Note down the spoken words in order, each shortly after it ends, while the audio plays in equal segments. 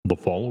The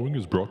following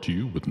is brought to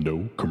you with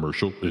no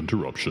commercial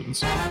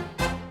interruptions.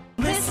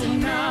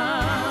 Listen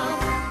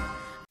up.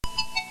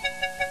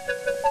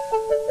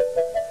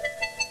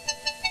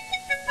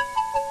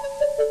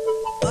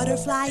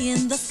 Butterfly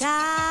in the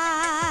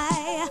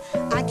sky,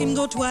 I can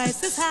go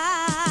twice as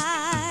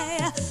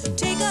high.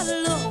 Take a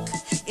look,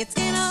 it's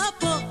in a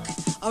book,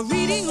 a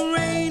reading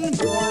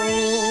rainbow.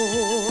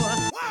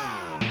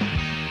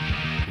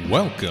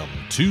 Welcome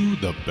to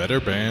the Better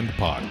Band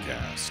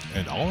Podcast,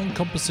 an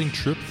all-encompassing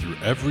trip through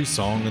every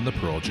song in the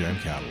Pearl Jam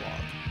catalog.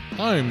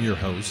 I am your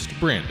host,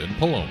 Brandon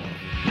Palomo.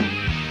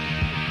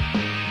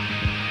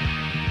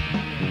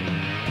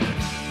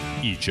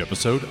 Each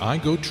episode, I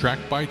go track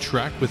by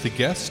track with a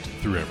guest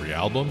through every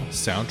album,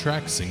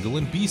 soundtrack, single,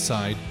 and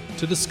B-side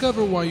to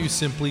discover why you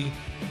simply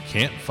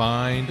can't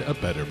find a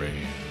better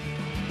band.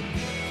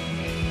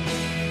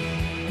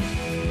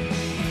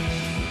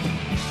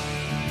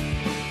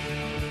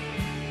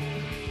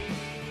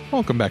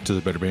 Welcome back to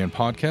the Better Band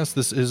Podcast.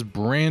 This is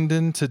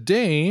Brandon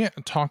today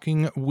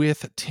talking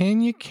with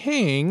Tanya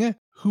Kang,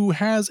 who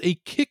has a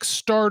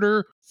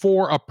Kickstarter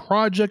for a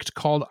project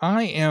called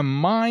I Am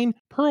Mine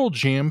Pearl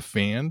Jam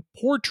Fan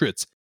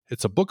Portraits.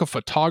 It's a book of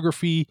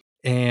photography,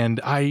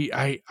 and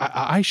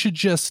I should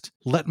just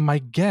let my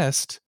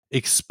guest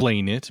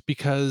explain it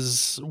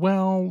because,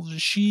 well,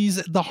 she's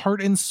the heart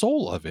and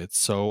soul of it.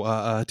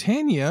 So,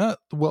 Tanya,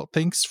 well,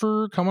 thanks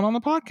for coming on the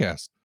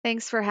podcast.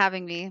 Thanks for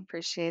having me.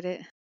 Appreciate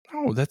it.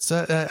 Oh, that's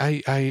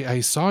I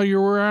saw you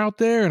were out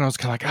there, and I was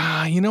kind of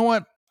like, you know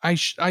what? I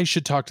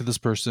should talk to this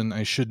person.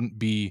 I shouldn't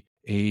be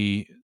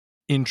a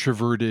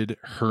introverted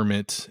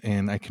hermit,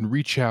 and I can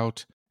reach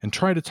out and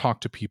try to talk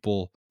to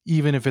people,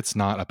 even if it's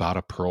not about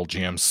a Pearl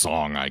Jam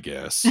song, I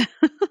guess.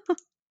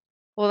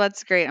 Well,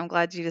 that's great. I'm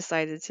glad you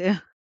decided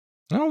to.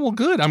 Oh, well,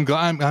 good. I'm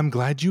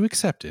glad you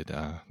accepted.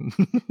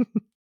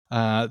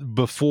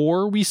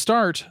 Before we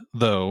start,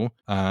 though,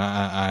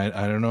 I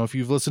don't know if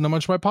you've listened to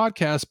much of my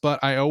podcast, but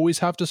I always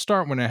have to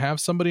start when I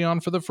have somebody on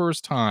for the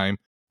first time.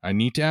 I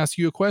need to ask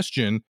you a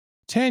question.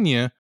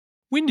 Tanya,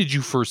 when did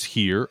you first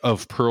hear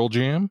of Pearl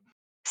Jam?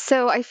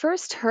 So I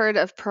first heard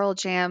of Pearl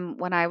Jam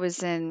when I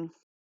was in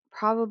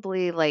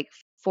probably like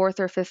fourth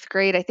or fifth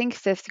grade. I think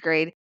fifth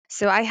grade.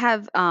 So I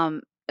have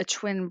a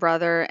twin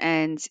brother,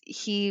 and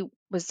he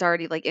was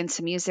already like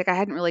into music. I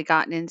hadn't really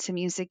gotten into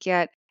music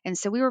yet. And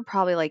so we were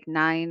probably like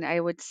 9, I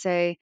would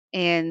say.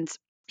 And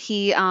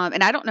he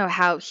and I don't know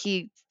how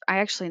I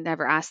actually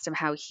never asked him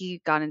how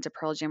he got into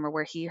Pearl Jam or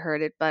where he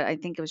heard it, but I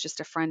think it was just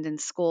a friend in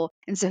school.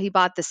 And so he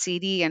bought the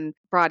CD and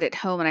brought it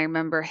home, and I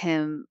remember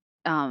him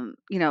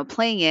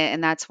playing it,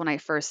 and that's when I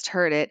first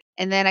heard it.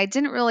 And then I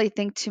didn't really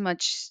think too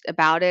much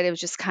about it. It was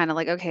just kind of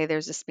like, okay,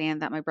 there's this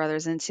band that my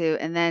brother's into.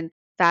 And then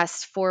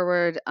fast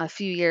forward a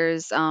few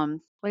years,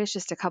 well, it's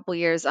just a couple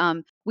years.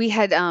 We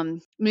had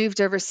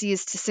moved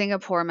overseas to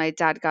Singapore. My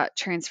dad got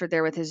transferred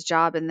there with his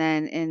job, and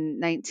then in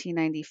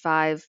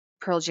 1995,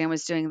 Pearl Jam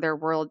was doing their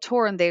world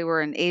tour, and they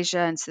were in Asia,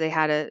 and so they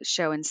had a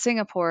show in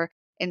Singapore.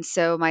 And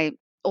so my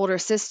older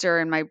sister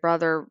and my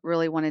brother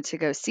really wanted to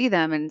go see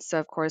them, and so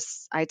of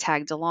course I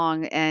tagged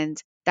along, and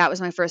that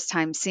was my first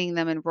time seeing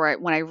them, and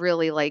when I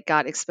really like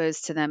got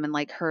exposed to them and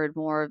like heard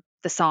more of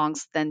the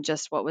songs than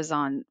just what was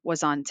on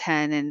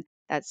 10, and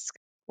that's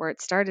where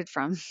it started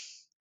from.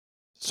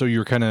 So you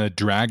were kind of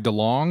dragged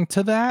along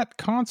to that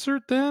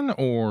concert then,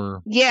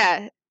 or?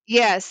 Yeah.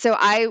 Yeah, so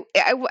I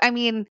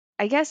mean,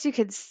 I guess you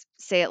could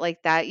say it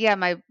like that. Yeah,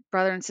 my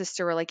brother and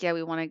sister were like, "Yeah,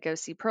 we want to go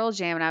see Pearl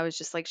Jam," and I was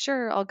just like,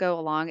 "Sure, I'll go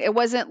along." It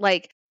wasn't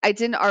like I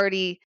wasn't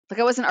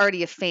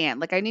already a fan.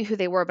 Like I knew who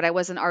they were, but I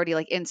wasn't already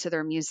like into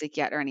their music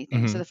yet or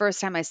anything. So Mhm. the first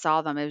time I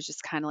saw them, it was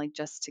just kind of like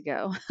just to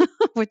go,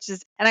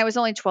 and I was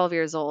only 12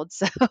 years old,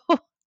 so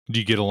Do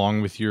you get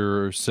along with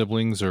your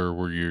siblings, or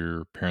were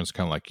your parents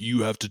kind of like,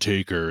 you have to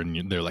take her,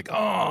 and they're like,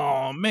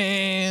 oh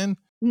man?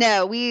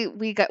 No,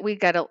 we got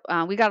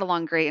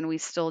along great, and we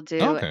still do.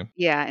 Okay.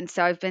 Yeah, and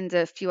so I've been to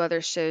a few other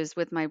shows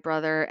with my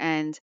brother,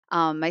 and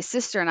my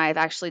sister and I have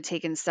actually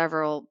taken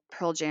several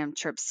Pearl Jam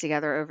trips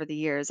together over the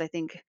years. I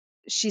think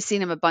she's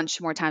seen him a bunch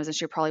more times than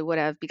she probably would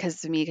have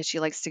because of me, because she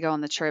likes to go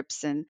on the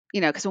trips, and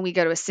because when we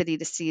go to a city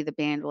to see the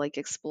band, we'll like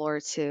explore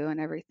too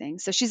and everything.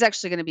 So she's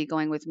actually going to be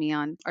going with me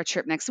on our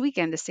trip next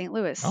weekend to St.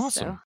 Louis. So.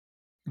 Awesome.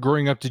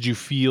 Growing up, did you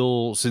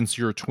feel, since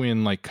you're a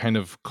twin, like kind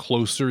of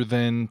closer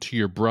then to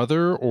your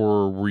brother,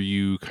 or were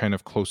you kind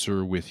of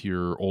closer with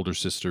your older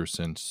sister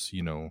since,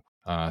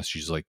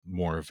 she's like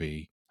more of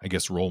a, I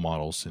guess, role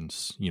model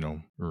since,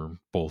 we're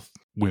both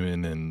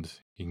women and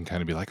you can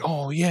kind of be like,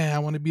 oh yeah, I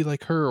want to be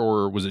like her?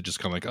 Or was it just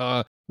kind of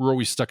like, we're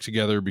always stuck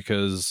together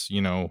because,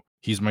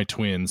 he's my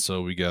twin,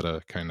 so we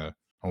gotta kind of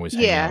always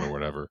hang out or Yeah.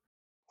 whatever?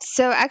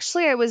 So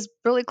actually, I was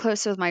really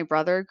close with my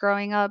brother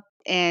growing up,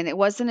 and it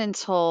wasn't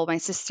until my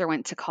sister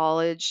went to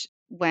college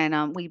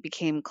when we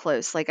became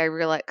close. Like I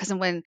realized, because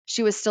when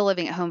she was still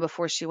living at home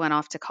before she went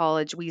off to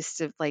college, we used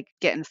to like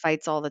get in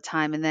fights all the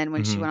time. And then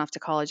when she Hmm. went off to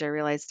college, I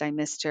realized I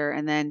missed her,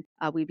 and then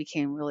we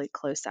became really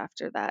close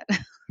after that.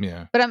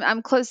 Yeah. But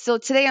I'm close still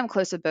today. I'm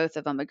close with both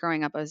of them. But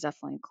growing up, I was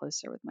definitely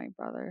closer with my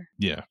brother.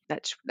 Yeah.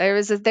 There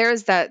is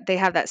that they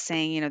have that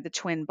saying, the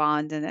twin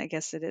bond, and I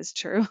guess it is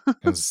true.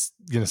 I was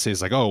gonna say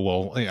it's like, oh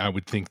well, I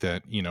would think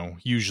that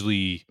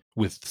usually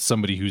with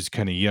somebody who's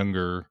kind of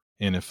younger,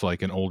 and if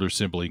like an older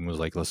sibling was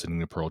like listening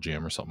to Pearl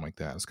Jam or something like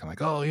that, it's kind of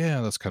like, oh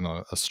yeah, that's kind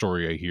of a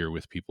story I hear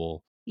with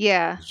people.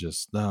 Yeah. It's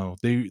just no,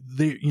 they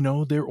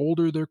they're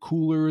older, they're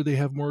cooler, they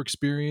have more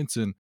experience,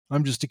 and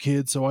I'm just a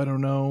kid, so I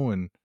don't know.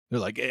 And they're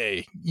like,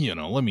 hey,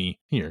 let me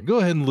here, go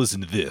ahead and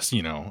listen to this.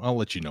 I'll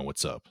let you know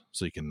what's up,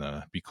 so you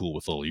can be cool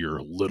with all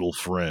your little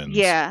friends.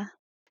 Yeah.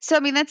 So, I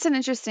mean, that's an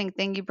interesting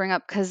thing you bring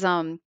up because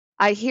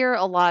I hear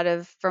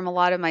from a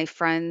lot of my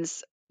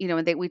friends,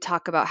 when we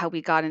talk about how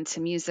we got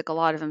into music, a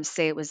lot of them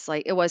say it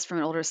was from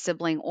an older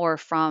sibling or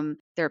from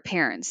their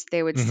parents.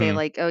 They would say, Hmm.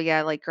 like, oh,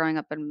 yeah, like growing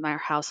up in my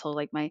household,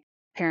 like my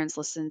parents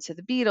listened to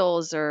the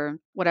Beatles or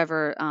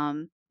whatever,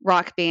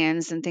 rock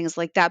bands and things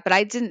like that. But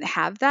I didn't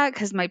have that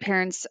because my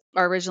parents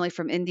are originally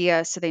from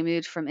India. So they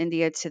moved from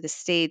India to the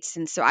States.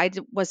 And so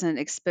wasn't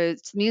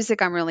exposed to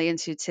music I'm really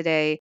into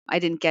today. I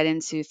didn't get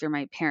into through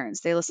my parents.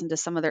 They listened to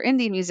some of their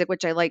indie music,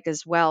 which I like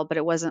as well, but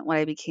it wasn't what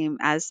I became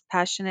as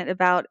passionate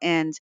about.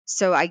 And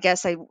so I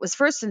guess I was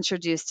first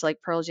introduced to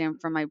like Pearl Jam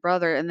from my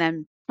brother. And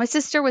then my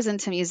sister was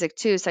into music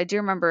too. So I do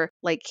remember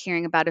like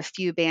hearing about a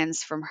few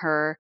bands from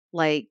her,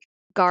 like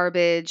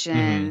Garbage Hmm.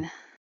 and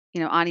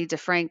Ani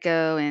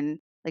DeFranco and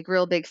like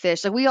Real Big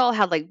Fish. Like we all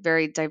had like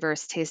very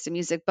diverse taste in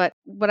music, but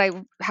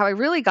how I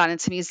really got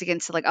into music,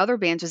 into like other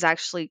bands, was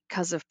actually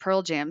because of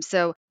Pearl Jam.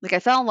 So like I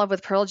fell in love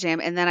with Pearl Jam,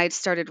 and then I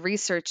started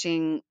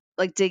researching,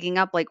 like digging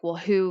up like, well,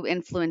 who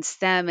influenced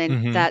them, and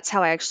Hmm. that's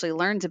how I actually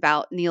learned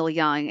about Neil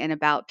Young and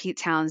about Pete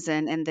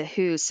Townsend and the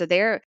Who. So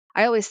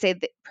I always say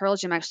that Pearl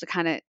Jam actually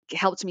kind of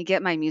helped me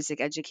get my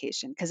music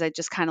education, because I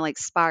just kind of like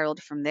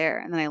spiraled from there.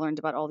 And then I learned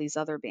about all these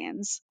other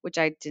bands, which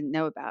I didn't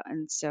know about.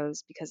 And so it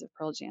was because of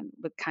Pearl Jam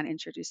would kind of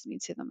introduce me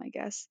to them, I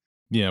guess.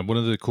 Yeah, one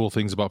of the cool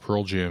things about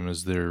Pearl Jam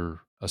is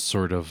they're a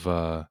sort of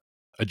a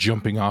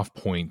jumping off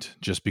point,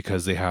 just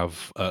because they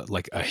have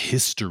like a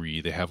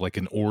history. They have like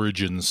an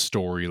origin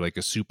story, like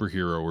a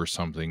superhero or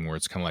something, where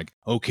it's kind of like,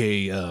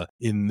 okay,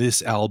 in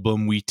this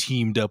album we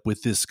teamed up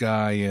with this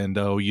guy, and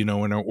in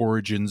our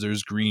origins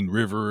there's Green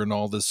River and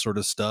all this sort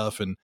of stuff,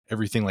 and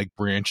everything like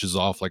branches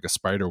off like a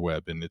spider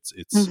web, and it's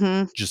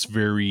Hmm. just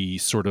very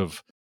sort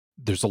of,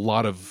 there's a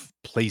lot of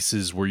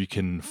places where you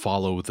can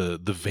follow the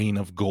vein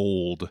of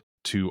gold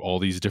to all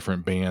these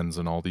different bands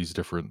and all these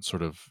different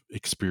sort of Hmm.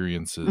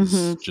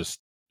 experiences just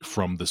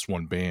from this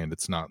one band.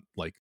 It's not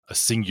like a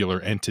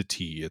singular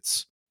entity,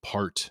 it's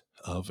part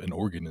of an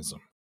organism.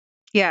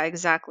 Yeah,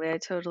 exactly. I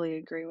totally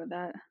agree with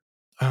that.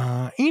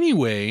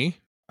 Anyway,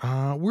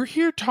 we're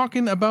here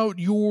talking about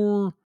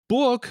your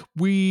book.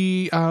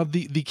 We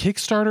the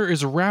Kickstarter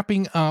is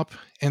wrapping up,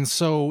 and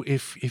so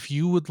if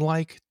you would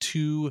like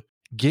to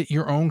get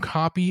your own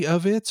copy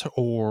of it,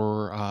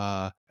 or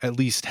at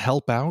least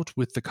help out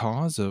with the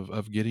cause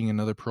of getting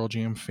another Pearl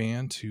Jam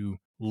fan to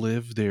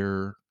live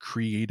their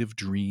creative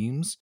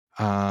dreams,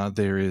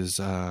 there is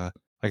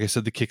like I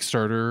said, the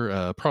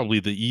Kickstarter. Probably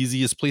the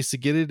easiest place to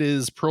get it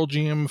is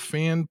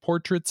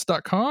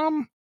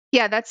pearljamfanportraits.com.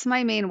 Yeah, that's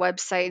my main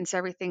website, and so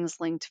everything's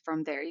linked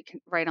from there. You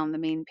can right on the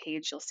main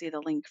page, you'll see the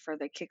link for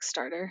the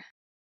Kickstarter.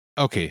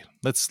 Okay,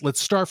 let's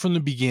start from the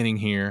beginning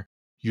here.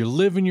 You're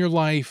living your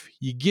life,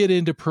 you get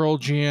into Pearl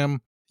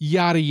Jam,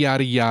 yada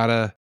yada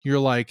yada. You're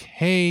like,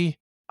 hey,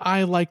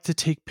 I like to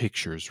take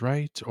pictures,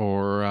 right?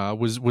 Or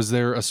was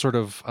there a sort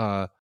of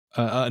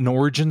an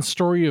origin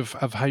story of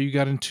how you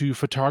got into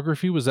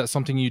photography? Was that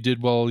something you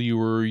did while you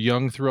were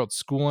young throughout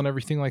school and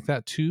everything like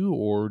that too,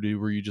 or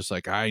were you just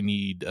like, I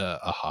need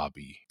a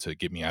hobby to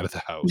get me out of the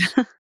house?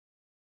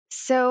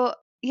 So,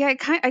 yeah,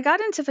 I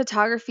got into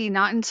photography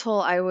not until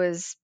I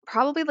was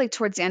probably like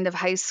towards the end of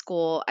high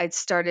school. I'd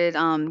started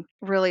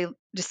really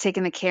just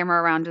taking the camera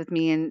around with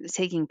me and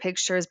taking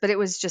pictures, but it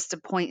was just a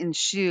point and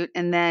shoot.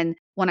 And then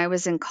when I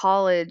was in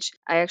college,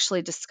 I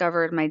actually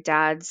discovered my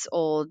dad's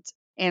old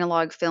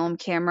analog film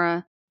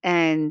camera.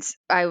 And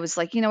I was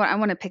like, you know what, I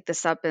want to pick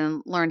this up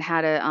and learn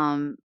how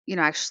to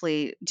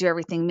actually do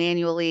everything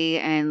manually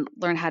and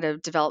learn how to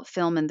develop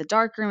film in the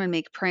darkroom and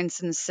make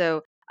prints. And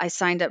so I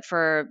signed up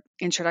for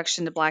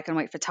introduction to black and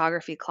white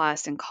photography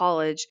class in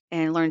college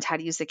and learned how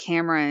to use the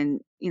camera and,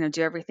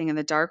 do everything in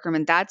the darkroom.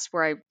 And that's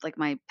where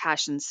my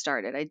passion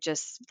started. I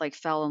just like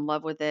fell in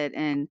love with it.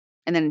 And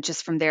then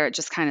just from there, it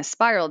just kind of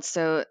spiraled.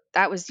 So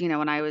that was,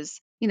 when I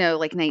was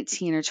like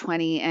 19 or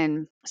 20.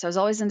 And so I was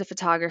always into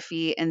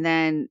photography, and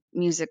then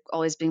music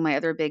always being my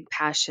other big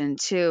passion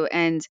too.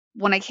 And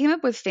when I came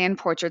up with fan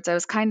portraits, I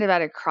was kind of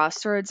at a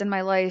crossroads in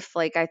my life.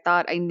 Like I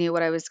thought I knew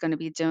what I was going to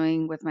be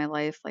doing with my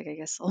life. Like I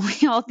guess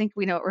we all think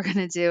we know what we're going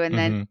to do. And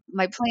then Mm-hmm.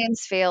 my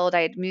plans failed.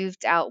 I had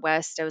moved out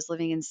west. I was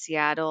living in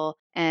Seattle.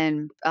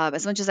 And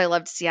as much as I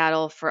loved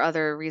Seattle, for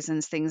other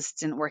reasons, things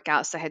didn't work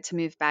out. So I had to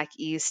move back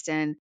east,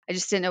 and I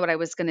just didn't know what I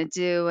was going to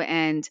do.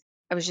 And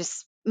I was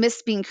just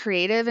missed being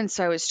creative. And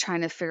so I was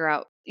trying to figure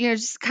out,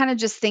 just kind of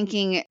just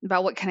thinking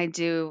about what can I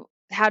do,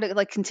 how to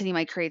like continue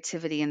my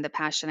creativity and the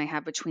passion I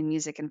have between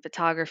music and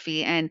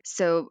photography. And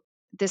so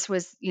this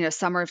was,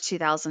 summer of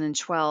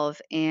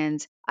 2012,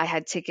 and I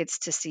had tickets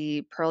to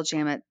see Pearl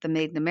Jam at the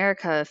Made in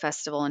America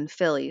Festival in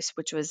Philly,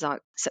 which was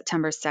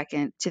September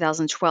 2nd,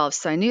 2012.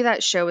 So I knew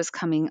that show was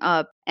coming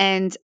up,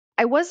 and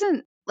I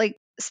wasn't like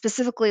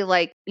specifically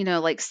like,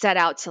 like set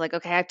out to like,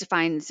 okay, I have to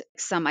find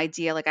some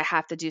idea, like I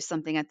have to do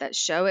something at that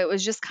show. It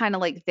was just kind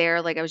of like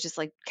there, like I was just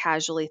like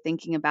casually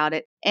thinking about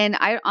it. And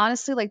I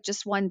honestly, like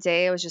just one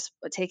day I was just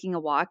taking a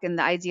walk and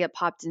the idea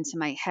popped into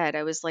my head.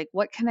 I was like,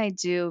 what can I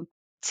do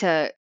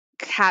to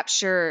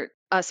capture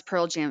us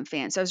Pearl Jam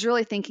fans? So I was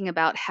really thinking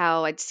about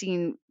how been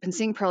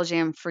seeing Pearl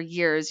Jam for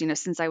years,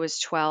 since I was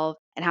 12,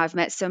 and how I've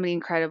met so many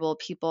incredible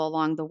people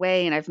along the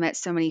way. And I've met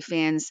so many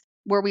fans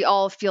where we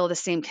all feel the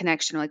same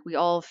connection. Like we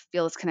all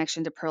feel this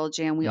connection to Pearl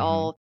Jam. We Mm-hmm.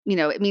 all,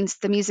 it means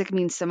the music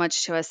means so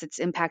much to us. It's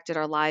impacted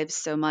our lives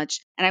so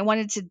much. And I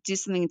wanted to do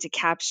something to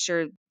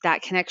capture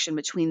that connection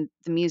between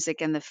the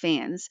music and the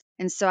fans.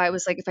 And so I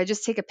was like, if I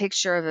just take a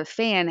picture of a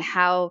fan,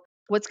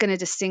 what's going to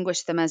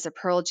distinguish them as a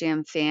Pearl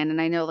Jam fan? And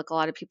I know like a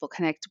lot of people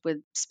connect with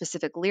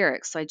specific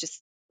lyrics. So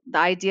the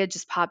idea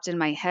just popped in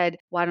my head.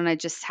 Why don't I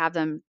just have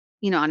them,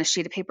 on a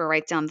sheet of paper,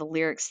 write down the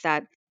lyrics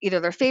that either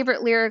their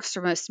favorite lyrics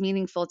or most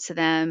meaningful to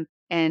them,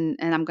 and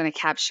I'm going to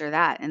capture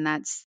that. And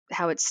that's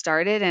how it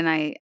started. And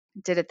I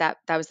did it that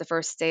was the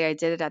first day I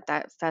did it at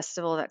that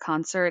festival, that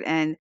concert.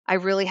 And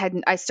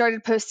I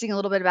started posting a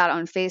little bit about it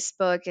on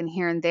Facebook and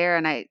here and there,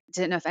 and I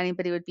didn't know if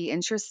anybody would be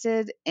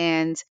interested.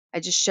 And I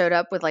just showed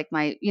up with like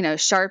my,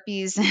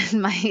 Sharpies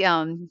and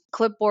my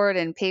clipboard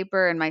and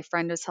paper, and my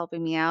friend was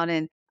helping me out.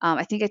 And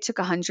I think I took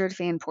 100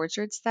 fan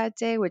portraits that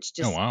day, which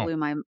Oh, just wow. blew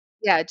my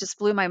yeah, it just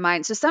blew my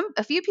mind. So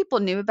a few people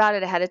knew about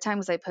it ahead of time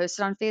because I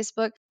posted on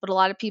Facebook, but a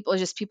lot of people,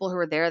 just people who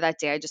were there that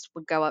day, I just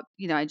would go up,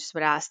 I just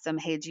would ask them,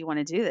 "Hey, do you want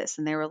to do this?"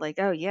 And they were like,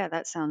 "Oh yeah,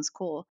 that sounds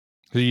cool."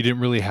 So you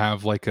didn't really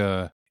have like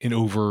an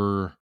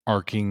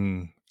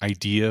overarching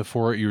idea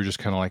for it. You were just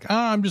kind of like,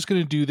 I'm just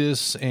gonna do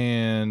this,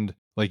 and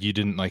like you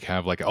didn't like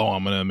have like, oh,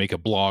 I'm gonna make a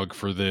blog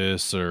for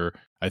this, or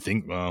I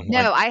think, No,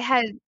 I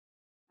had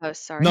oh,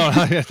 sorry. no,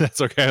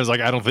 that's okay. I was like,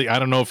 I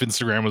don't know if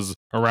Instagram was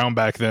around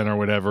back then or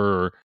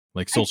whatever, or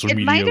like social It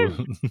might media.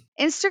 have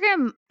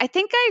Instagram, I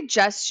think I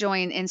just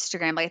joined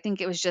Instagram. Like I think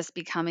it was just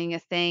becoming a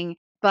thing.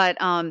 But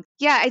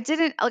yeah,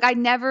 I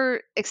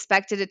never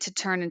expected it to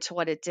turn into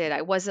what it did.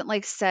 I wasn't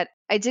like set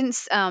I didn't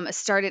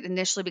start it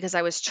initially because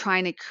I was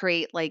trying to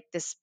create like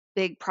this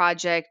big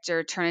project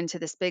or turn into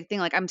this big thing.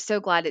 Like I'm so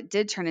glad it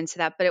did turn into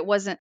that, but it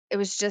was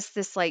just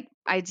this like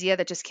idea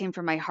that just came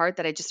from my heart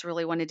that I just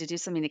really wanted to do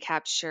something to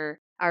capture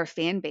our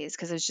fan base,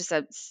 because it was just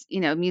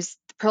music.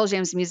 Pearl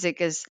Jam's music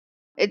is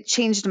it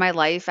changed my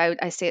life.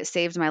 I say it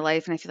saved my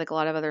life, and I feel like a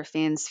lot of other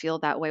fans feel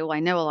that way. Well, I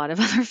know a lot of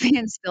other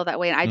fans feel that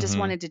way, and I just Hmm.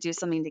 wanted to do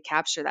something to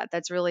capture that.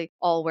 That's really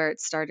all where it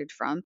started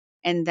from.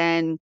 And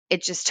then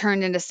it just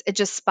it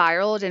just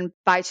spiraled. And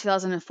by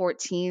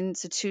 2014,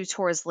 so 2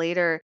 tours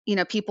later,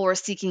 people were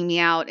seeking me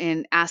out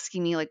and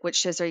asking me like, which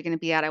shows are you going to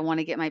be at? I want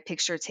to get my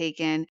picture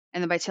taken.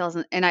 And then by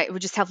 2000, and I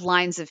would just have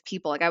lines of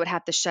people. Like I would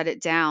have to shut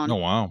it down. Oh,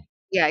 wow.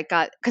 Yeah,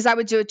 because I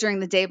would do it during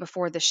the day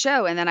before the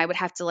show, and then I would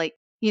have to like,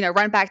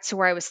 run back to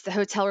the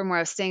hotel room where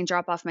I was staying,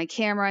 drop off my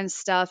camera and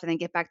stuff, and then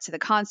get back to the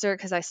concert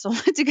because I still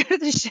wanted to go to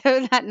the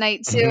show that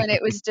night too. And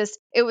it was just,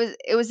 it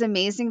was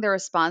amazing the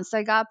response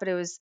I got, but it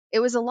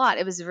was a lot.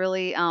 It was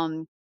really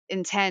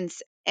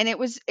intense, and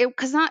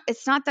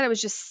it's not that I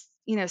was just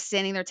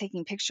standing there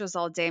taking pictures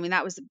all day. I mean,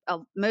 that was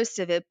most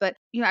of it, but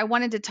I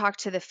wanted to talk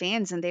to the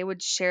fans, and they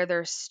would share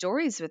their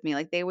stories with me.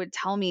 Like they would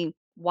tell me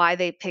why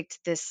they picked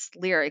this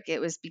lyric.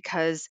 It was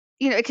because,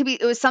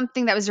 it was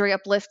something that was very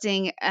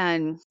uplifting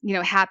and,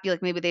 happy,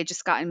 like maybe they had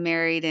just gotten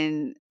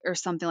married or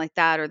something like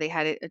that, or they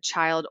had a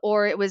child,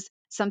 or it was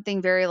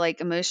something very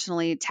like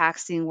emotionally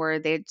taxing where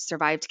they had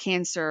survived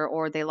cancer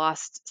or they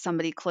lost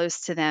somebody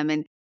close to them.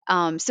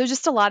 And so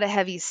just a lot of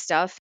heavy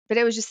stuff, but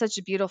it was just such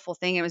a beautiful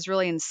thing. It was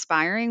really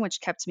inspiring,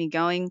 which kept me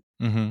going.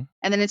 Hmm.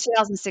 And then in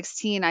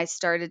 2016, I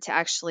started to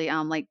actually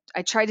like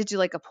I tried to do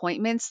like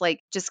appointments,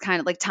 like just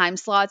kind of like time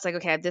slots, like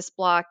okay, I have this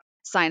block,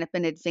 sign up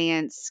in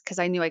advance because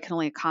I knew I could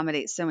only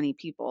accommodate so many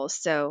people.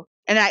 So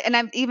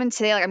I'm even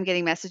today like I'm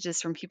getting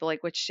messages from people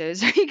like, which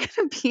shows are you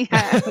going to be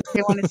at? Like,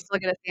 they want to still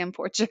get a fan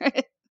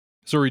portrait.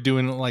 So are we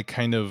doing it like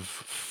kind of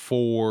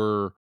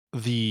for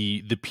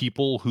the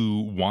people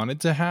who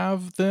wanted to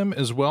have them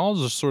as well?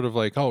 Just sort of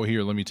like, oh,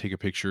 here, let me take a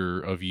picture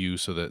of you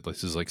so that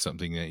this is like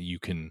something that you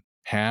can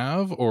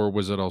have, or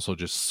was it also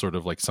just sort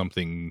of like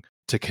something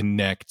to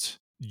connect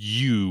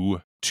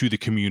you to the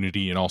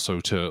community and also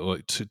to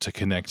like to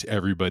connect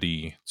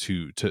everybody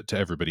to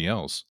everybody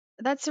else?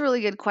 That's a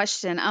really good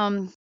question.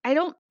 I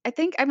don't I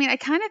think I mean, I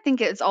kinda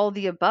think it's all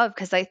the above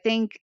because I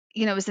think,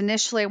 it was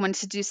initially I wanted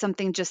to do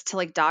something just to,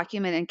 like,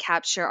 document and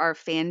capture our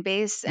fan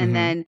base, and Mhm.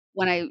 then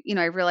when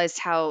I realized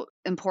how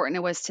important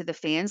it was to the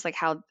fans, like,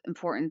 how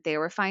important they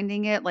were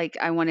finding it, like,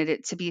 I wanted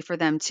it to be for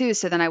them too,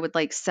 so then I would,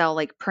 like, sell,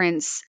 like,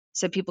 prints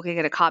so people could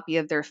get a copy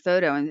of their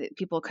photo, and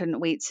people couldn't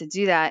wait to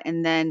do that,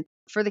 and then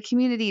for the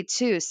community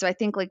too, so I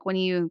think, like, when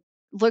you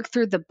look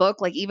through the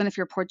book, like, even if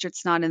your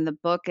portrait's not in the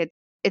book,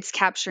 it's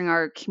capturing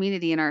our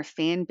community and our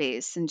fan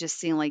base and just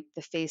seeing, like,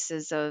 the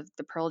faces of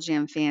the Pearl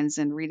Jam fans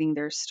and reading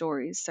their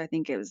stories, so I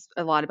think it was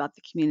a lot about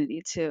the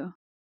community too.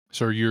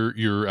 So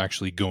you're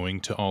actually going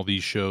to all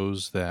these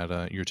shows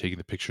that you're taking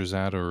the pictures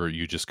at, or are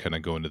you just kind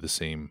of going to the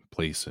same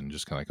place and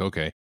just kind of like,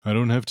 okay, I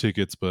don't have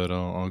tickets, but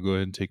I'll go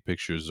ahead and take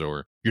pictures,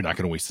 or you're not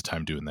going to waste the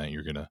time doing that.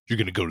 You're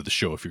gonna go to the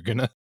show if you're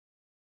gonna.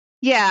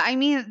 Yeah, I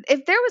mean,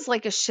 if there was,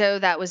 like, a show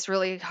that was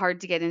really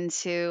hard to get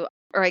into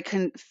or I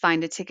couldn't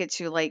find a ticket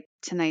to, like,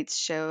 tonight's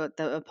show at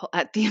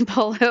the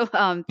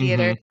Apollo,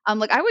 theater, Hmm.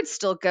 like, I would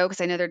still go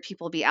because I know there'd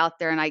people be out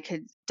there and I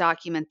could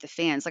document the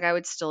fans, like, I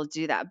would still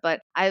do that,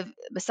 but I've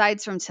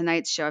besides from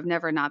tonight's show, I've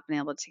never not been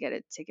able to get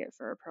a ticket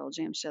for a Pearl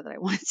Jam show that I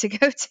wanted to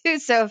go to,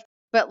 so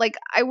but, like,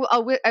 I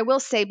will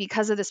say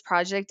because of this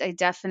project, I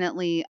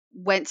definitely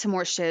went to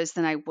more shows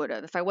than I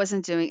would've. If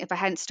I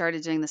hadn't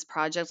started doing this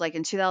project, like,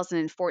 in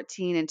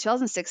 2014 and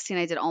 2016,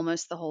 I did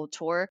almost the whole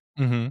tour.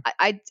 Hmm.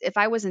 If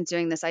I wasn't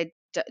doing this, I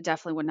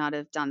definitely would not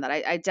have done that.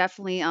 I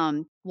definitely,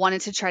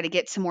 wanted to try to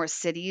get to more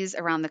cities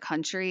around the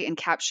country and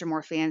capture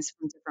more fans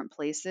from different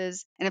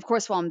places, and, of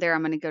course, while I'm there,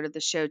 I'm gonna go to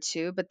the show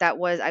too, but that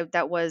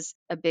was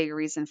a big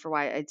reason for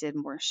why I did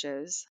more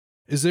shows.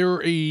 Is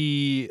there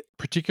a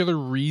particular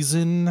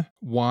reason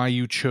why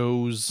you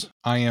chose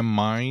 "I Am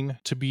Mine"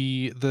 to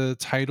be the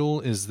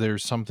title? Is there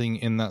something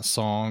in that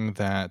song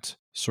that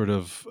sort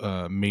of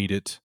made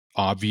it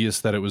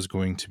obvious that it was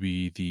going to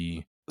be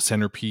the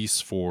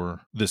centerpiece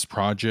for this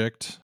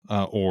project,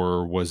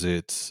 or was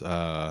it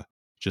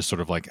just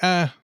sort of like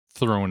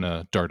throwing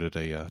a dart at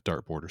a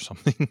dartboard or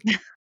something?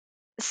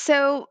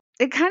 So,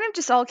 it kind of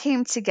just all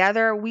came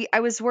together. I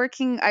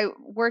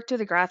worked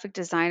with a graphic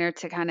designer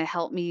to kinda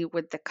help me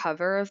with the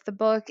cover of the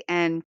book,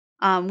 and,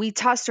 we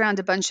tossed around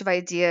a bunch of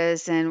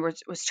ideas and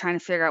was trying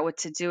to figure out what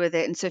to do with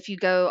it, and so if you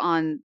go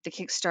on the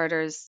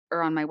Kickstarters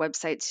or on my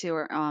website too,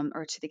 or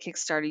to the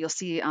Kickstarter, you'll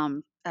see,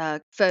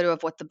 a photo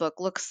of what the book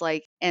looks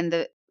like,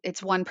 and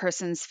it's one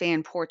person's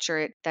fan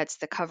portrait that's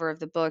the cover of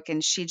the book,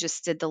 and she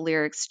just did the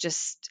lyrics,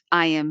 just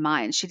 "I am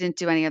mine." She didn't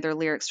do any other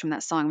lyrics from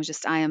that song, it was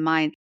just "I am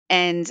mine,"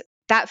 and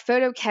that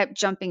photo kept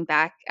jumping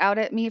back out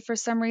at me for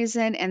some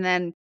reason, and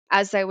then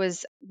as I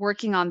was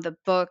working on the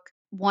book,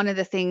 one of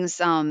the things,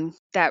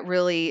 that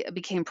really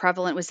became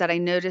prevalent was that I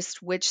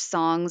noticed which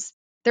songs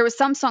there were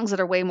some songs that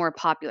are way more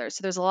popular,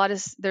 so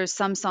there's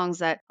some songs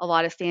that a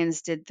lot of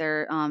fans did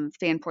their,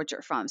 fan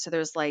portrait from, so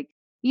there's, like,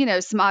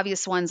 some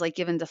obvious ones like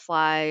 "Given to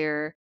Fly"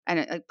 or I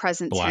don't like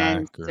 "Present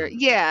Tense" Black or or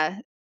yeah,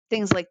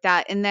 things like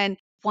that, and then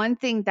one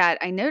thing that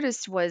I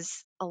noticed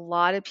was a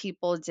lot of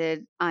people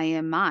did "I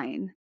Am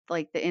Mine,"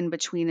 like the "In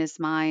Between Is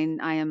Mine,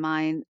 I Am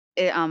Mine."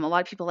 A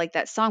lot of people like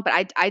that song, but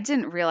I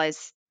didn't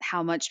realize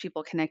how much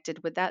people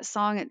connected with that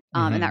song, and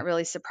Mhm. that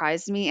really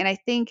surprised me, and I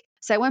think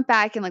so I went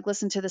back and, like,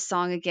 listened to the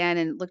song again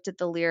and looked at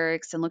the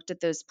lyrics and looked at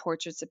those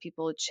portraits of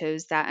people who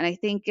chose that, and I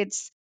think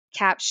it's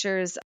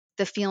captures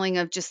the feeling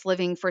of just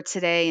living for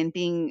today and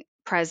being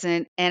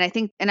present, and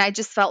I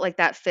just felt like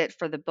that fit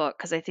for the book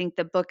because I think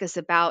the book is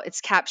about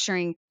it's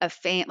capturing a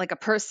fan like, a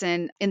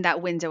person in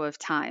that window of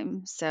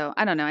time, so,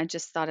 I don't know, I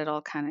just thought it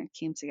all kinda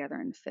came together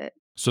and fit.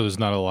 So there's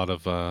not a lot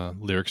of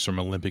lyrics from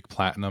Olympic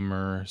Platinum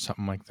or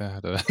something like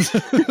that.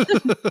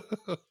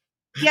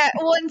 Yeah,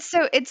 well, and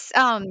so it's,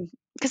 because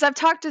 'cause I've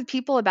talked to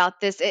people about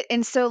this,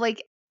 and so,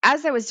 like,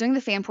 as I was doing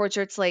the fan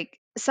portraits, like,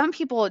 some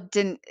people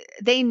didn't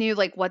they knew,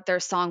 like, what their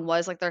song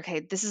was, like, they're, "Okay,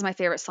 this is my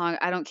favorite song,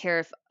 I don't care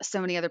if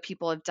so many other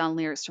people have done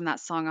lyrics from that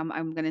song,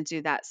 I'm gonna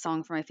do that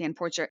song for my fan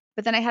portrait."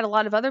 But then I had a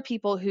lot of other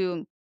people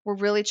who were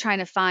really trying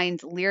to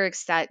find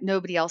lyrics that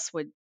nobody else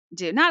would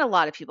do. Not a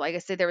lot of people, like I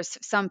said, there was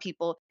some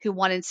people who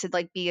wanted to,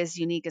 like, be as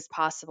unique as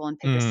possible and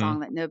pick a Mhm.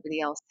 song that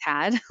nobody else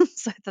had,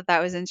 so I thought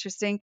that was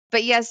interesting.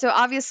 But yeah, so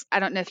I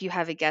don't know if you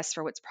have a guess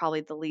for what's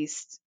probably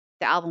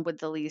the album with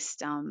the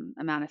least,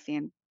 amount of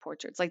fan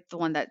portraits, like the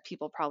one that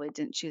people probably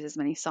didn't choose as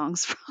many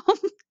songs from.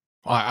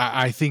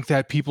 I think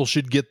that people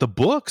should get the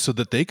book so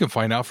that they can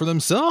find out for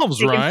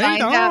themselves, They can right?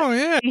 find out. Oh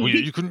yeah. Well,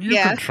 you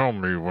Yeah. can tell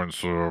me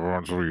once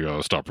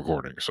we stop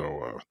recording.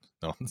 So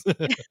no.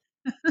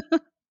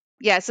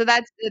 Yeah, so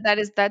that's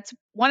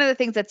one of the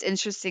things that's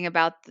interesting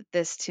about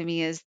this to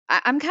me is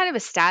I'm kind of a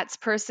stats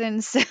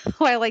person, so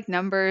I like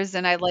numbers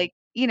and I like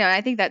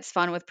I think that's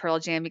fun with Pearl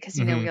Jam because,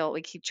 Hmm.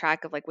 we keep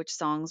track of like which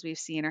songs we've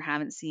seen or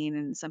haven't seen.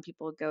 And some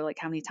people go like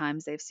how many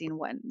times they've seen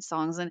what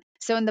songs. And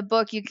so in the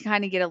book, you can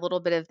kind of get a little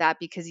bit of that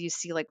because you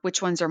see like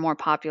which ones are more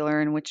popular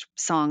and which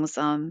songs,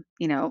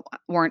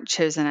 weren't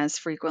chosen as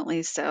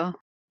frequently. So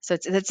so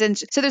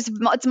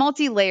it's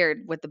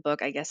multi-layered with the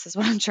book, I guess is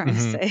what I'm trying to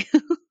Hmm. say.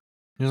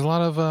 There's a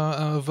lot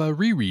of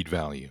reread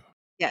value.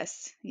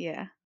 Yes.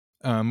 Yeah.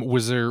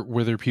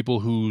 Were there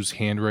people whose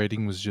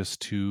handwriting was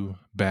just too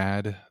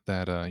bad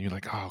that you're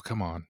like, oh,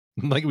 come on,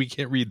 like we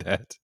can't read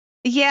that?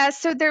 Yeah,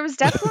 so there was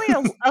definitely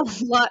a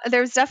lot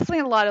there was definitely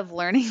a lot of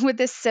learning with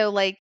this. So,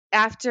 like,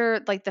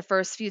 after, like, the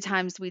first few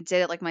times we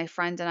did it, like, my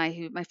friend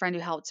who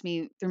helped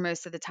me through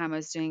most of the time I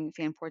was doing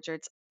fan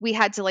portraits, we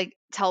had to, like,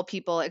 tell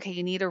people, "Okay,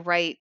 you need to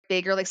write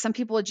bigger." Like, some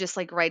people would just,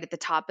 like, write at the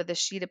top of the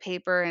sheet of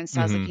paper, and so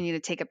I was like, Hmm. "You need to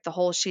take up the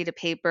whole sheet of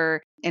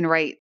paper and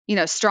write,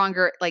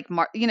 stronger, like,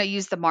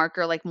 use the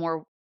marker, like,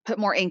 more put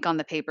more ink on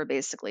the paper,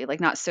 basically, like,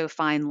 not so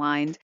fine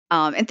lined."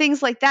 And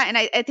things like that. And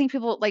I think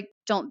people like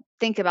don't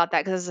think about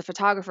that because as a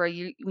photographer,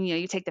 you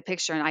take the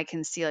picture and I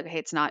can see like, hey,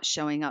 it's not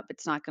showing up,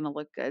 it's not going to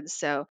look good.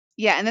 So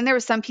yeah. And then there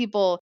were some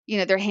people,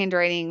 their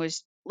handwriting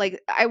was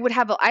like I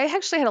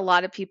actually had a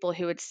lot of people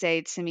who would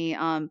say to me,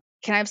 can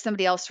I have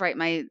somebody else write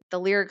the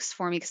lyrics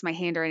for me because my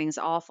handwriting is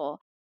awful?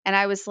 And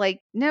I was like,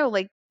 no,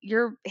 like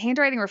your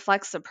handwriting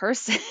reflects a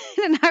person.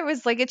 And I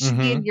was like, it should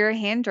be in Hmm. your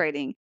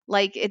handwriting.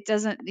 Like it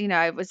doesn't,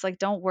 I was like,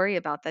 don't worry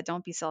about that.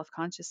 Don't be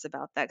self-conscious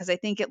about that. Cause I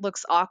think it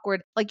looks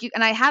awkward. Like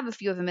and I have a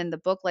few of them in the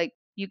book. Like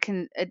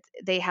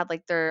they had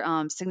like their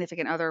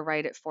significant other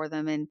write it for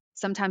them. And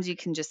sometimes you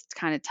can just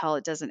kind of tell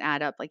it doesn't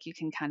add up. Like you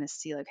can kind of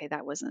see like, hey,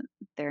 that wasn't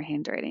their Yeah.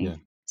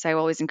 handwriting. So I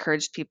always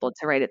encouraged people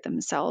to write it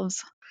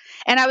themselves.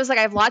 And I was like,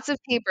 I have lots of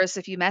papers. So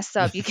if you mess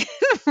up, you can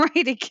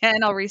write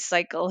again. I'll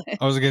recycle it.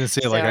 I was gonna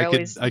say, So like, I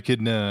always I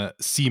could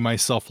see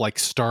myself like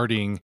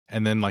starting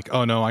and then like,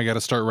 oh no, I got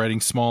to start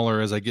writing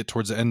smaller as I get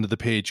towards the end of the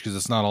page because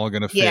it's not all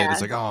gonna fit.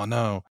 It's yeah. like, oh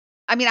no.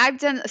 I mean, I've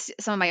done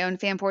some of my own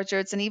fan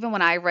portraits, and even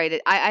when I write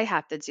it, I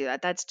have to do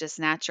that. That's just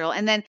natural.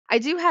 And then I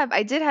did have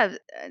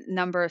a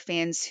number of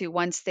fans who,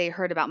 once they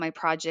heard about my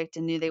project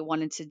and knew they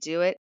wanted to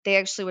do it, they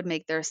actually would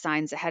make their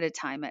signs ahead of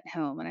time at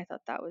home, and I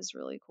thought that was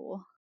really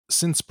cool.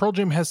 Since Pearl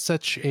Jam has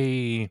such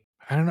a,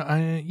 I don't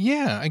know,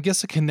 yeah, I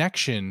guess a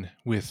connection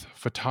with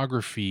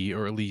photography,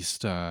 or at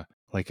least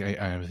like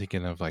I'm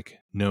thinking of like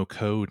No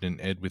Code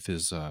and Ed with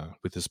his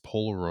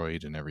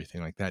Polaroid and everything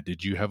like that.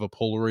 Did you have a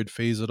Polaroid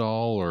phase at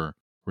all, or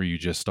were you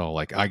just all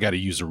like, I got to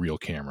use a real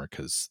camera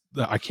because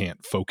I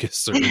can't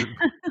focus? Or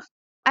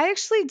I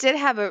actually did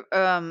have a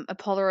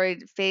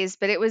Polaroid phase,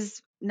 but it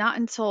was not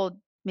until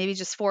maybe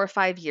just 4 or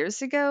 5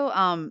 years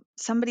ago.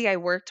 Somebody I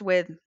worked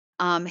with,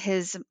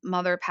 his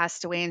mother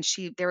passed away and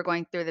they were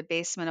going through the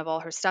basement of all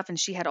her stuff and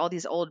she had all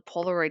these old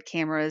Polaroid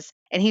cameras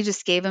and he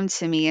just gave them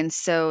to me. And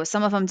so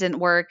some of them didn't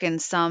work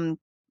and some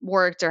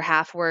worked or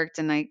half worked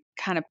and I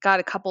kind of got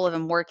a couple of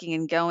them working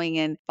and going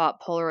and bought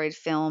Polaroid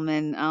film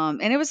and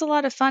it was a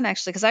lot of fun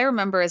actually because I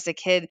remember as a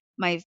kid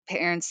my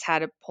parents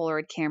had a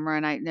Polaroid camera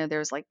and I know there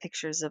was like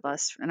pictures of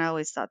us and I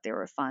always thought they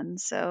were fun.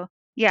 So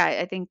yeah,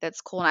 I think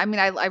that's cool. And I mean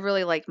I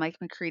really like Mike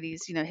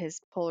McCready's, his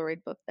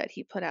Polaroid book that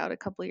he put out a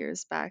couple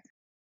years back.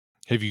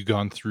 have you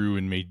gone through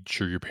and made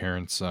sure your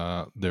parents,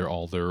 their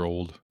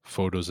old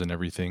photos and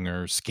everything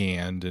are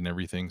scanned and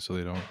everything so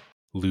they don't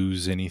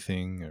lose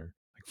anything, or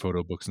like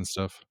photo books and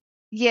stuff?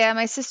 Yeah,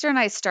 my sister and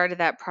I started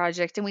that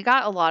project and we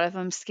got a lot of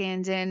them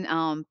scanned in,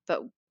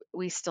 but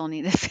we still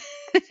need to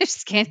finish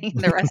scanning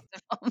the rest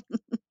of them.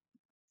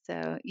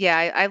 So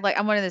yeah,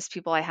 I'm one of those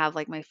people. I have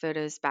like my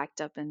photos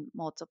backed up in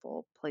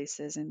multiple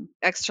places and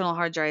external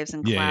hard drives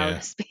and Yeah, cloud yeah.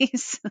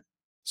 space.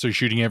 So you're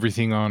shooting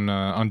everything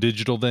on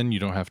digital then? You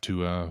don't have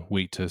to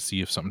wait to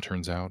see if something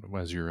turns out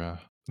as you're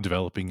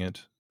developing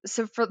it.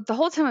 So for the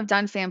whole time I've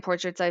done fan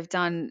portraits, I've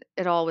done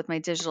it all with my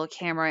digital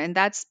camera, and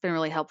that's been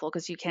really helpful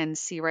because you can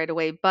see right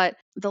away. But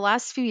the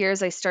last few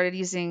years, I started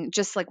using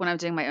just like when I'm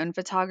doing my own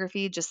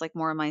photography, just like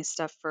more of my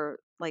stuff for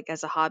like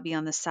as a hobby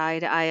on the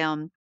side. I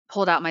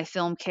pulled out my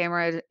film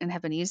camera and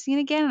have been using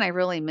it again, and I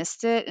really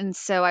missed it. And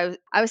so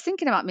I was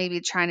thinking about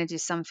maybe trying to do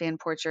some fan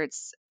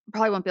portraits.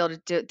 Probably won't be able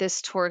to do it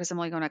this tour because I'm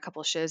only going to a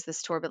couple shows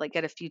this tour, but like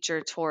get a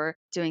future tour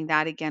doing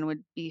that again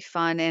would be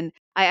fun. And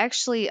I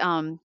actually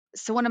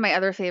so one of my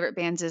other favorite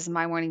bands is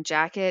My Morning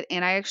Jacket,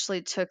 and I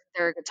actually took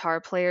their guitar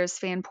player's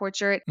fan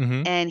portrait,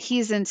 Hmm. and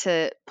he's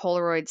into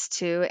Polaroids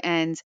too,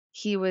 and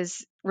he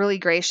was really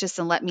gracious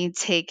and let me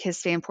take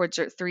his fan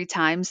portrait 3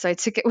 times. So I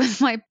took it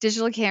with my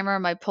digital camera,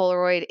 my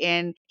Polaroid,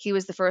 and he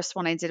was the first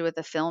one I did with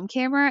a film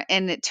camera,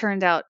 and it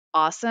turned out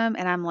awesome.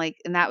 And I'm like,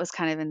 and that was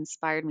kind of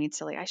inspired me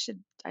to like, I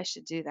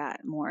should do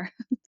that more.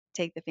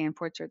 Take the fan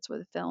portraits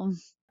with film.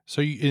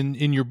 So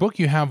in your book,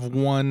 you have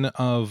one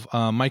of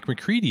Mike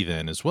McCready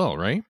then as well,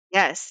 right?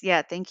 Yes,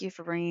 yeah. Thank you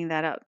for bringing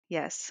that up.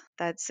 Yes,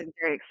 that's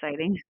very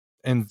exciting.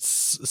 And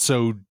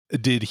so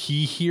did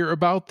he hear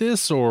about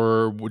this,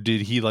 or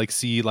did he like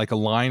see like a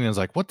line and was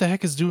like, what the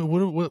heck is doing,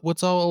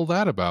 what's all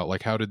that about?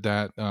 Like, how did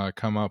that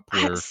come up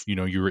I where, s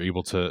you were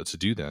able to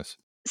do this?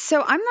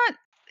 so I'm not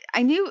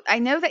I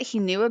know that he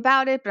knew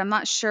about it, but I'm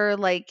not sure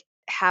like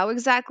how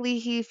exactly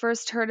he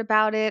first heard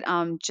about it.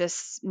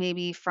 Just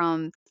maybe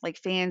from like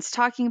fans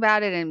talking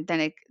about it, and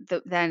then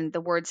then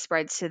the word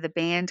spread to the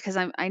band because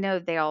I know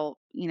they all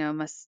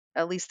must,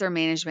 at least their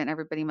management,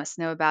 everybody must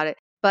know about it.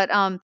 But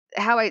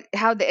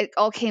it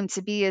all came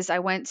to be is I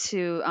went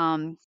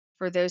to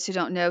for those who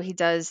don't know, he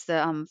does the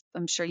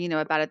I'm sure you know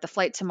about it, the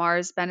Flight to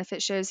Mars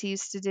benefit shows he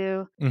used to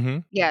do. Mm-hmm.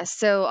 Yeah,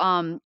 so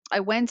I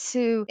went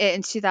to it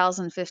in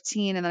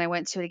 2015, and then I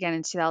went to it again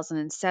in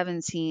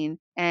 2017.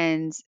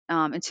 And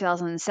in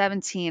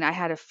 2017, I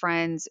had a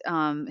friend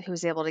who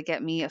was able to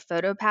get me a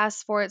photo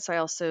pass for it, so I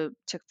also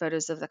took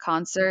photos of the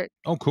concert.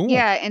 Oh, cool.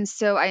 Yeah, and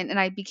so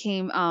I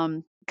became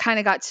kind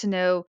of got to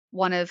know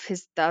one of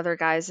the other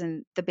guys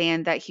in the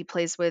band that he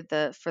plays with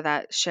the for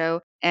that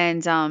show,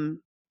 and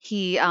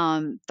he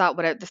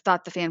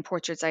thought the fan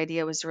portraits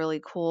idea was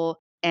really cool.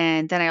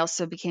 And then I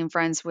also became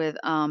friends with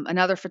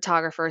another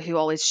photographer who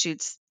always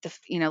shoots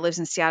lives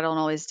in Seattle and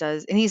always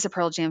does, and he's a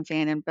Pearl Jam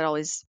fan and but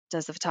always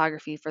does the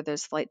photography for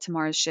those Flight to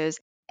Mars shows.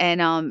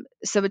 And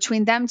so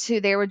between them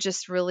two, they were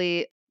just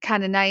really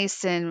kind of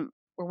nice and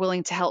were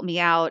willing to help me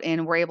out,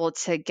 and were able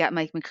to get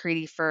Mike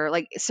McCready for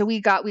like, so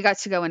we got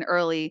to go in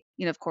early,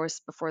 of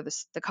course, before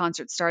the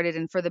concert started.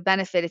 And for the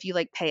benefit, if you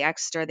like pay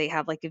extra, they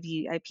have like a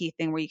VIP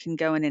thing where you can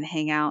go in and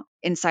hang out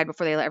inside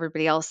before they let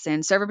everybody else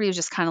in. So everybody was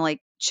just kind of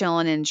like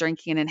chilling and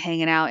drinking and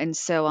hanging out. And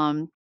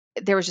so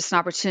there was just an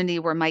opportunity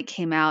where Mike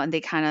came out and they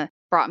kind of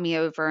brought me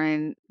over,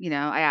 and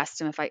I asked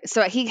him if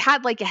so he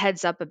had like a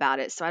heads up about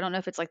it. So I don't know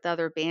if it's like the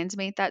other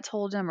bandmate that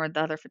told him or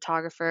the other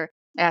photographer.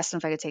 I asked him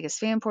if I could take his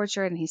fan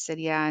portrait, and he said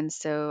yeah. And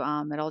so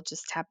it all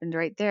just happened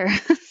right there.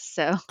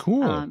 So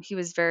Cool. he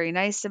was very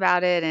nice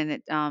about it, and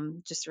it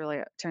just really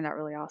turned out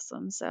really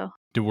awesome. So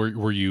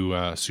Were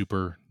you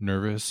super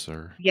nervous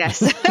or?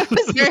 yes, I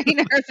was very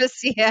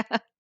nervous. Yeah.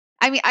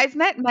 I mean, I've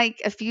met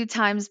Mike a few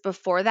times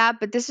before that,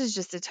 but this is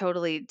just a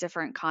totally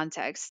different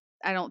context.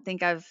 I don't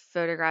think I've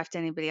photographed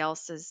anybody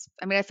else's.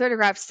 I mean, I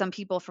photographed some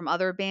people from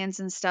other bands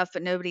and stuff,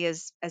 but nobody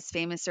as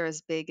famous or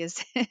as big as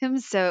him.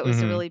 So it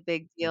was a Mhm. really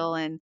big deal,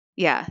 and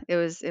yeah, it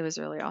was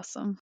really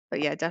awesome.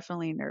 But yeah,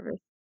 definitely nervous.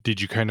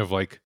 Did you kind of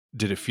like,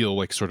 did it feel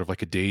like sort of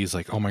like a daze,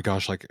 like, oh my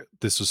gosh, like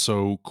this is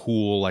so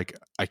cool, like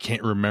I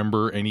can't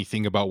remember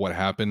anything about what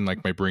happened,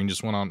 like my brain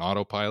just went on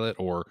autopilot?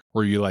 Or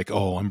were you like,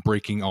 oh, I'm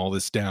breaking all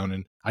this down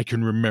and I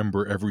can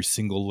remember every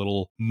single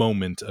little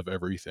moment of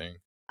everything?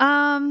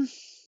 Um,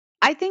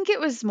 I think it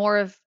was more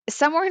of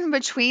somewhere in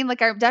between.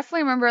 Like I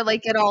definitely remember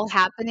like it all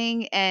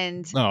happening,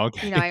 and Oh, I,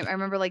 okay. I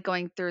remember like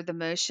going through the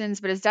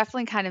motions, but it's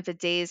definitely kind of a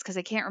daze because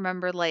I can't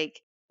remember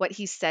like what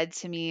he said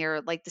to me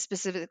or like the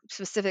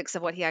specifics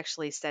of what he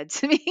actually said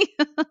to me.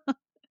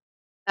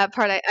 That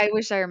part I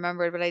wish I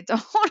remembered, but I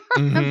don't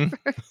Mhm. remember.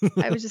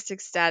 I was just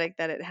ecstatic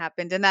that it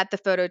happened and that the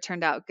photo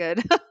turned out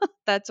good.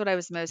 That's what I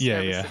was most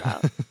Yeah, nervous yeah.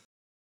 about.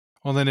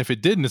 Well, then if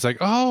it didn't, it's like,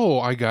 oh,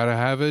 I gotta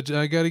have it.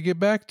 I gotta get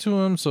back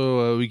to him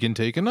so we can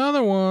take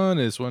another one.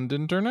 This one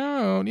didn't turn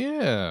out.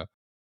 Yeah.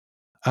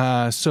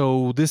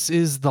 So this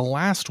is the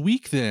last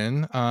week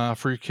then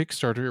for your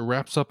Kickstarter. It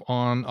wraps up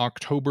on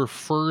October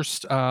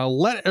 1st.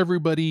 Let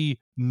everybody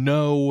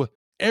know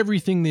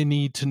everything they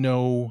need to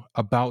know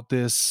about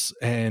this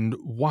and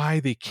why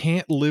they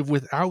can't live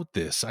without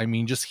this. I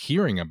mean, just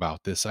hearing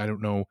about this, I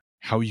don't know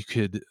how you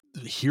could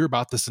hear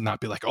about this and not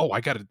be like, oh,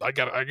 I gotta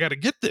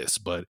get this.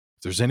 But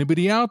if there's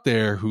anybody out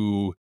there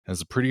who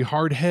has a pretty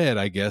hard head,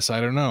 I guess,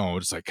 I don't know,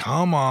 it's like,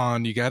 come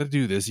on, you got to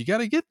do this, you got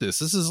to get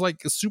this is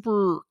like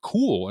super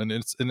cool. And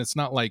it's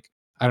not like,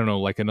 I don't know,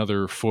 like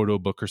another photo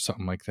book or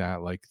something like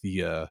that, like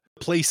the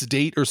place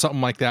date or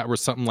something like that, where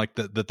something like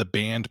that the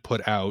band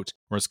put out,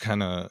 where it's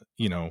kind of,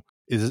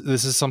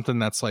 this is something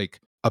that's like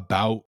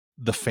about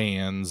the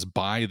fans,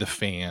 by the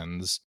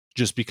fans,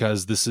 just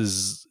because this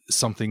is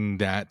something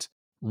that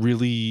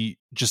really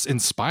just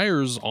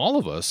inspires all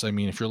of us. I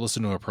mean, if you're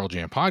listening to a Pearl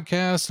Jam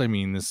podcast, I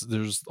mean,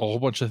 there's a whole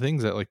bunch of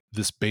things that like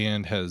this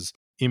band has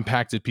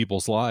impacted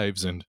people's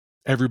lives, and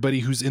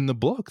everybody who's in the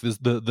book,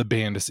 the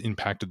band has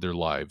impacted their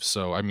lives.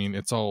 So I mean,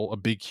 it's all a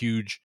big,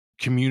 huge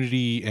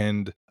community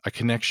and a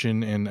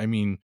connection. And I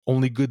mean,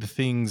 only good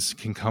things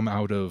can come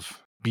out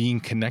of being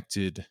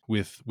connected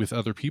with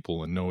other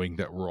people and knowing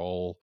that we're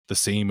all the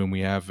same and we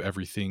have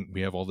everything,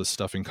 we have all this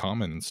stuff in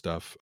common and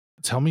stuff.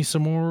 Tell me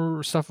some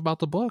more stuff about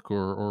the book,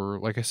 or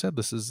like I said,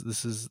 this is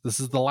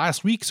the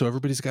last week, so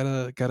everybody's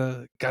gotta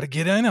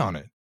get in on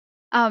it.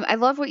 I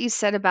love what you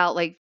said about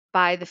like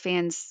by the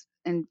fans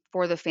and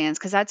for the fans,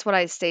 because that's what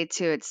I say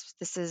too.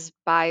 This is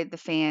by the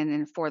fan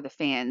and for the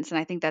fans, and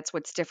I think that's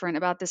what's different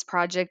about this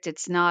project.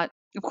 It's not,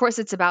 of course,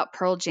 it's about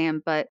Pearl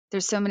Jam, but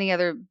there's so many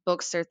other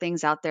books or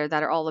things out there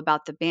that are all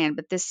about the band,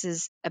 but this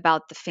is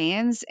about the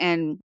fans.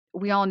 And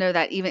we all know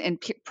that even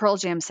and Pearl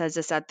Jam says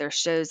this at their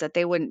shows that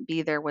they wouldn't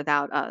be there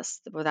without us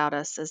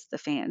as the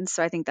fans.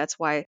 So I think that's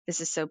why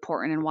this is so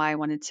important and why I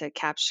wanted to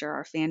capture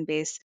our fan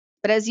base.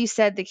 But as you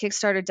said, the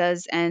Kickstarter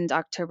does end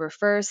October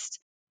 1st.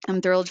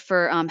 I'm thrilled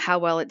for how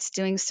well it's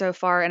doing so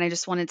far. And I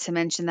just wanted to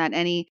mention that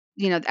any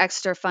the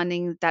extra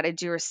funding that I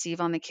do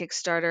receive on the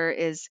Kickstarter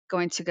is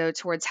going to go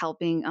towards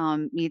helping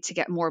me to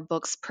get more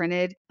books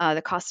printed.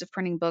 The cost of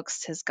printing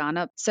books has gone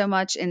up so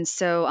much. And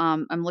so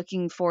I'm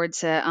looking forward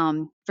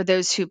to, for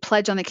those who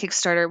pledge on the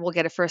Kickstarter, we'll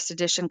get a first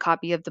edition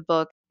copy of the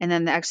book. And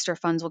then the extra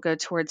funds will go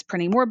towards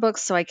printing more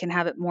books so I can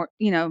have it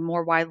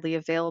more widely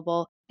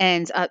available.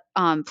 And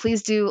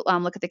please do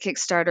look at the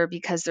Kickstarter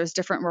because there's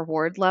different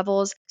reward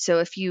levels. So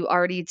if you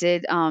already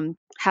did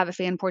have a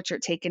fan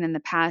portrait taken in the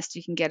past,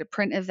 you can get a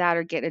print of that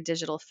or get a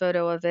digital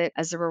photo of it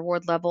as a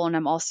reward level. And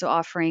I'm also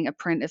offering a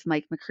print of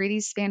Mike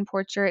McCready's fan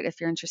portrait.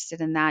 If you're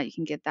interested in that, you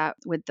can get that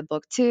with the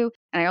book too.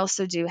 And I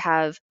also do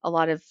have a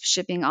lot of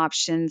shipping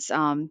options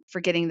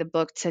for getting the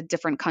book to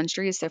different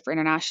countries. So for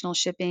international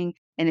shipping.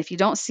 And if you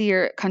don't see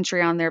your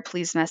country on there,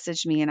 please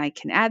message me and I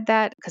can add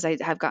that because I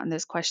have gotten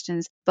those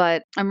questions.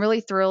 But I'm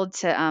really thrilled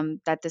to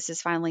that this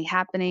is finally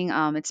happening.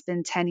 It's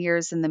been 10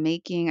 years in the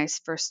making. I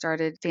first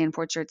started fan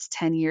portraits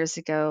 10 years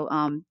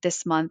ago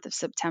this month of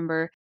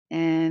September.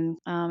 And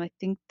I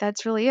think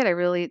that's really it. I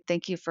really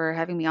thank you for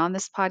having me on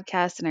this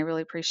podcast, and I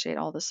really appreciate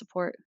all the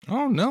support.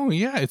 Oh no,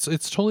 yeah, it's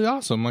totally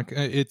awesome. Like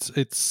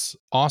it's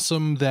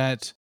awesome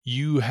that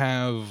you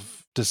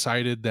have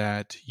decided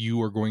that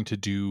you are going to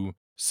do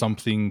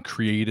something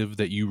creative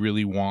that you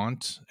really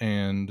want,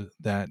 and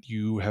that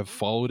you have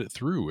followed it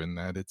through, and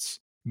that it's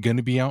going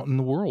to be out in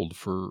the world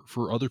for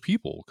other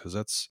people, because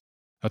that's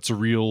a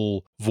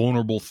real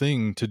vulnerable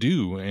thing to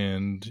do.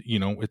 And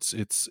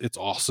it's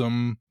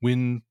awesome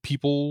when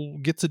people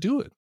get to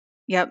do it.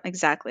 Yep,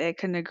 exactly. I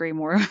couldn't agree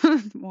more.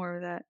 More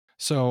of that.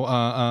 So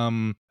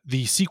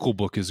the sequel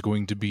book is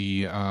going to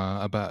be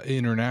about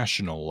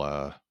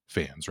international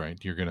fans, right?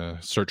 You're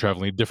gonna start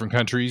traveling to different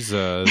countries.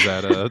 Is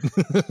that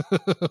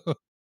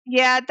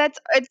Yeah,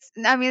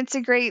 it's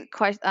a great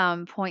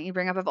point you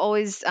bring up. I've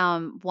always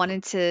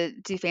wanted to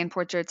do fan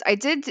portraits. I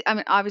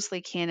mean,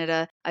 obviously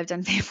Canada, I've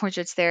done fan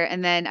portraits there.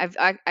 And then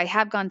I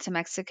have gone to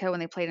Mexico when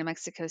they played in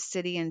Mexico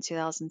City in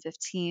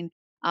 2015.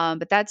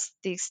 But that's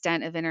the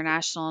extent of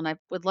international. And I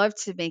would love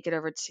to make it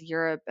over to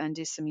Europe and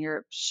do some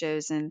Europe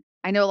shows. And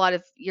I know a lot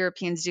of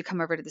Europeans do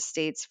come over to the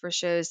States for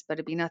shows, but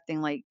it'd be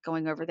nothing like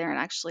going over there and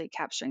actually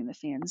capturing the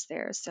fans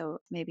there. So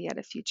maybe at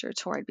a future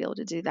tour, I'd be able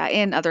to do that,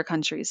 and other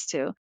countries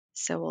too.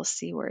 So we'll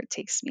see where it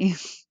takes me.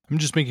 I'm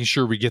just making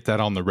sure we get that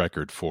on the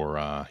record for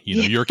Yeah.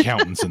 your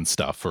accountants and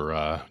stuff,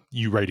 for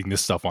you writing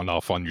this stuff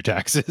off on your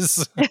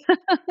taxes.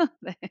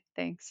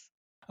 Thanks.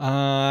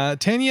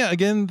 Tanya,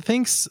 again,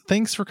 thanks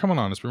for coming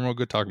on. It's been real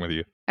good talking with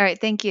you. All right,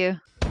 thank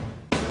you.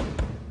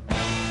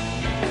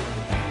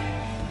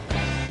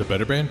 The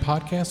Better Brand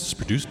Podcast is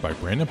produced by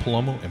Brandon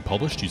Palomo and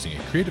published using a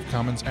Creative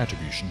Commons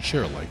Attribution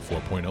Share-alike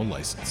 4.0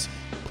 license.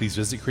 Please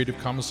visit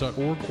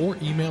creativecommons.org or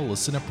email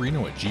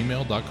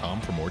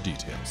listenupreno@gmail.com for more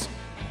details.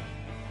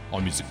 All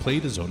music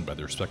played is owned by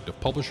the respective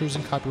publishers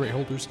and copyright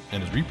holders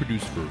and is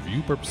reproduced for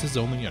review purposes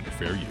only under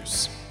fair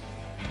use.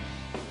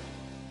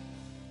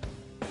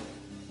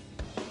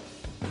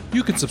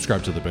 You can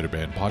subscribe to the Better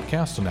Band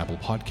Podcast on Apple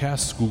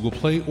Podcasts, Google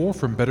Play, or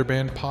from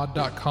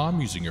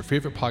betterbandpod.com using your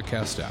favorite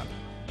podcast app.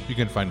 You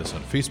can find us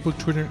on Facebook,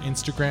 Twitter, and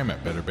Instagram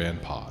at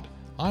BetterBandPod.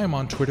 I am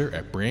on Twitter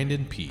at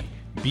BrandonP,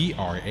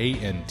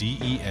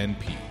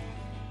 BRANDENP.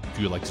 If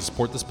you would like to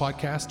support this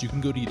podcast, you can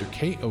go to either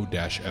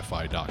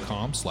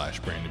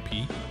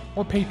ko-fi.com/BrandonP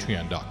or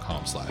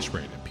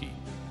patreon.com/BrandonP.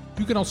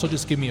 You can also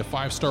just give me a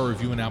 5-star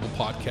review on Apple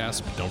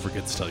Podcasts, but don't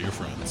forget to tell your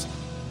friends.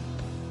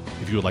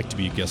 If you would like to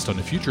be a guest on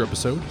a future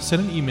episode,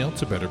 send an email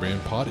to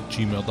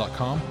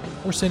betterbandpod@gmail.com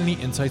or send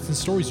any insights and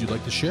stories you'd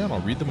like to share, and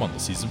I'll read them on the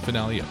season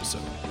finale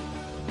episode.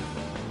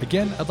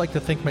 Again, I'd like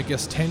to thank my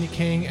guest Tanya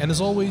Kang, and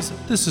as always,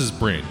 this is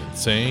Brandon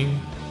saying,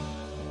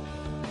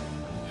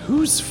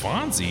 who's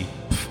Fonzie?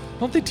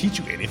 Don't they teach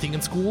you anything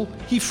in school?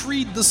 He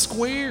freed the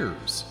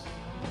squares.